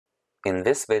In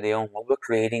this video, we'll be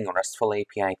creating a RESTful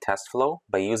API test flow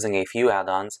by using a few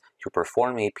add-ons to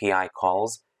perform API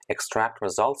calls, extract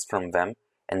results from them,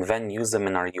 and then use them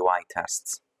in our UI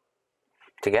tests.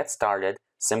 To get started,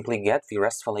 simply get the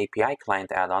RESTful API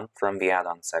client add-on from the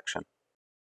add-on section.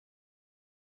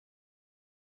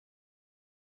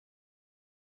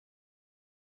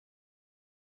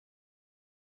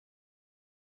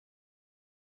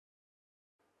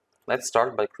 Let's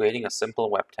start by creating a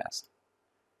simple web test.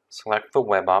 Select the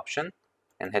web option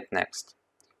and hit next.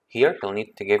 Here you'll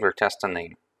need to give your test a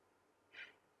name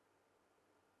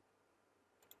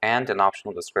and an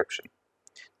optional description.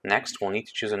 Next, we'll need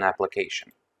to choose an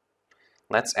application.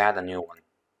 Let's add a new one.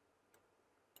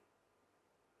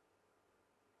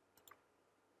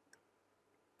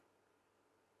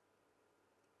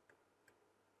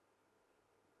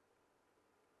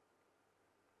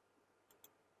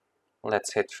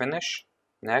 Let's hit finish,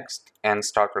 next, and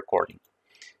start recording.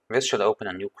 This should open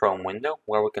a new Chrome window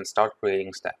where we can start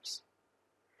creating steps.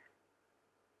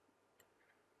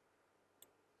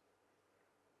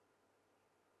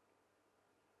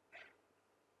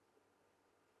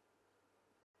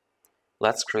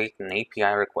 Let's create an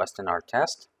API request in our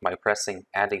test by pressing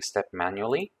Add a Step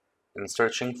manually and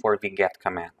searching for the get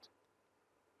command.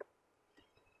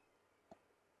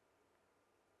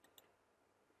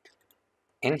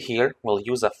 In here, we'll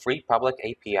use a free public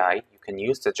API you can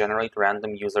use to generate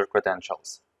random user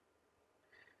credentials.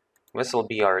 This will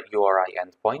be our URI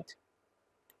endpoint.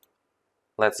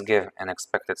 Let's give an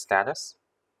expected status.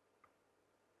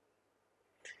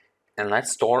 And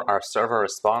let's store our server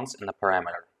response in a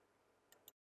parameter.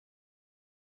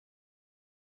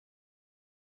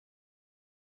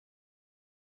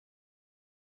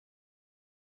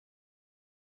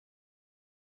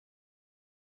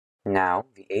 Now,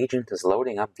 the agent is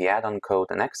loading up the add-on code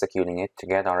and executing it to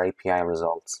get our API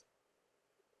results.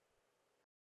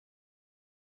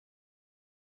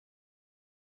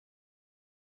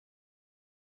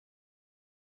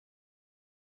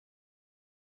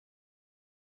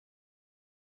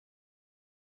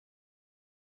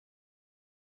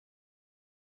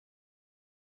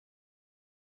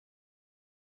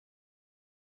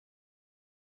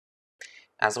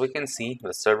 As we can see,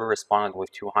 the server responded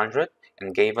with 200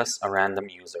 and gave us a random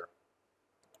user.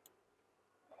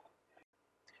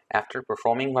 After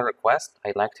performing the request,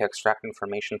 I'd like to extract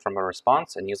information from a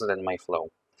response and use it in my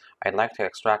flow. I'd like to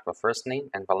extract the first name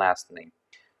and the last name.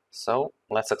 So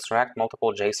let's extract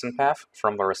multiple JSON paths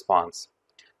from the response.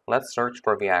 Let's search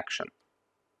for the action.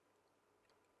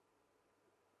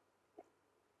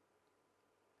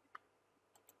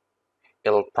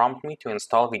 It'll prompt me to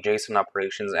install the JSON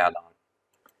Operations add-on.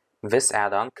 This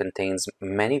add-on contains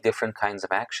many different kinds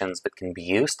of actions that can be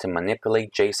used to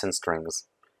manipulate JSON strings.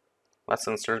 Let's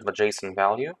insert the JSON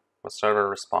value with server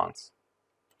response.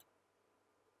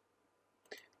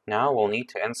 Now we'll need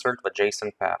to insert the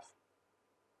JSON path.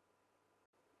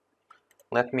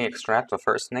 Let me extract the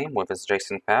first name with its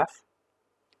JSON path.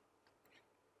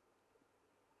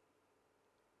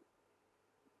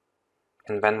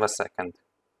 And then the second.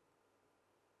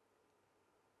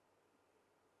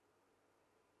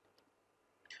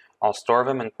 I'll store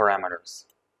them in parameters.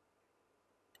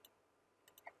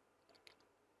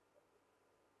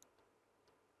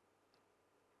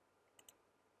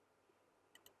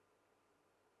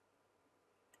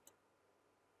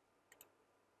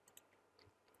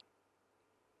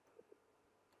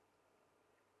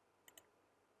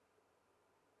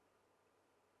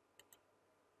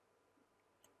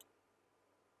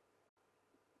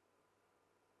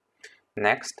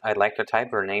 Next, I'd like to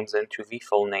type their names into the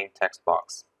full name text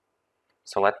box.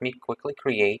 So let me quickly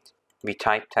create the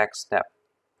type text step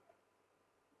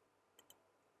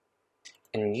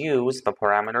and use the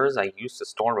parameters I used to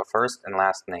store the first and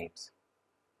last names.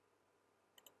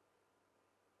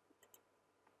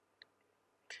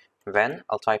 Then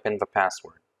I'll type in the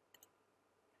password.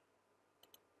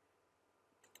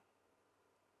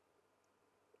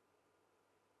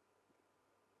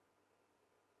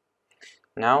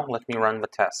 Now let me run the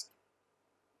test.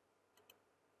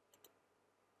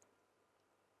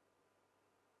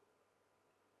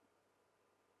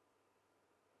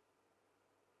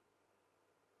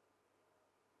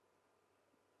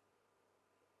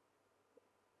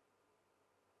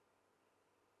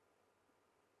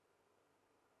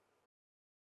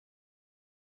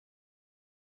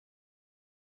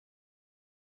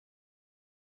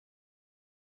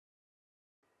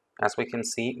 As we can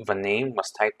see, the name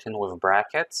was typed in with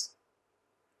brackets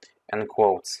and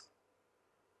quotes.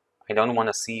 I don't want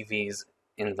to see these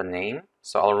in the name,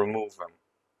 so I'll remove them.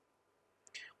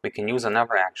 We can use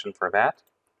another action for that,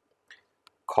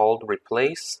 called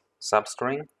replace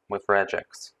substring with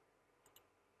regex.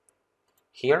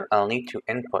 Here I'll need to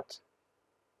input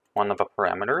one of the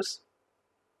parameters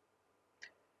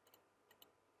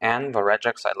and the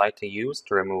regex I'd like to use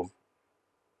to remove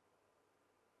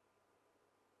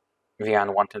the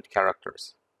unwanted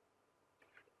characters.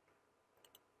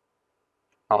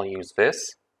 I'll use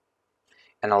this,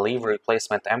 and I'll leave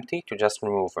replacement empty to just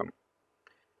remove them.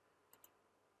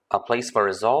 I'll place the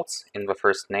results in the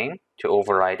first name to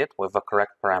override it with the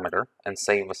correct parameter and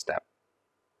save the step.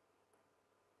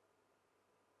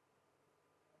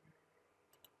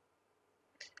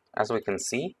 As we can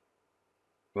see,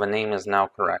 the name is now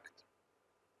correct.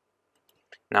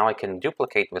 Now I can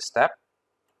duplicate the step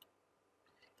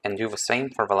and do the same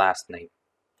for the last name.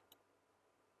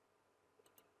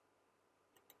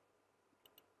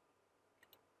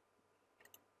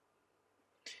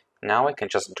 Now I can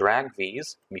just drag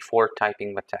these before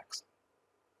typing the text.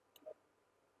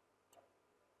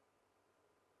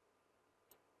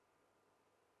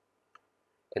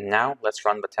 And now let's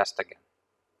run the test again.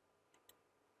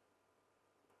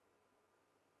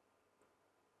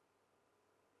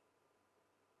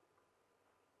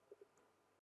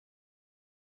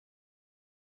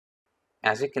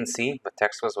 As you can see, the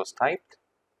text that was typed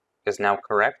is now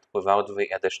correct without the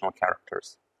additional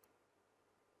characters.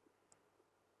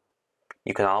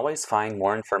 You can always find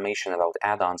more information about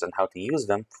add-ons and how to use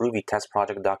them through the test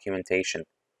project documentation.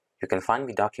 You can find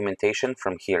the documentation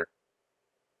from here.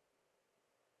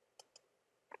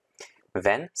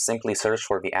 Then, simply search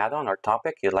for the add-on or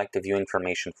topic you'd like to view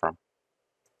information from.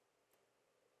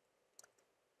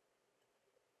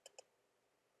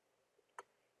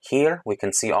 Here, we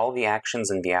can see all the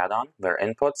actions in the add-on, their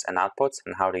inputs and outputs,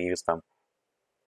 and how to use them.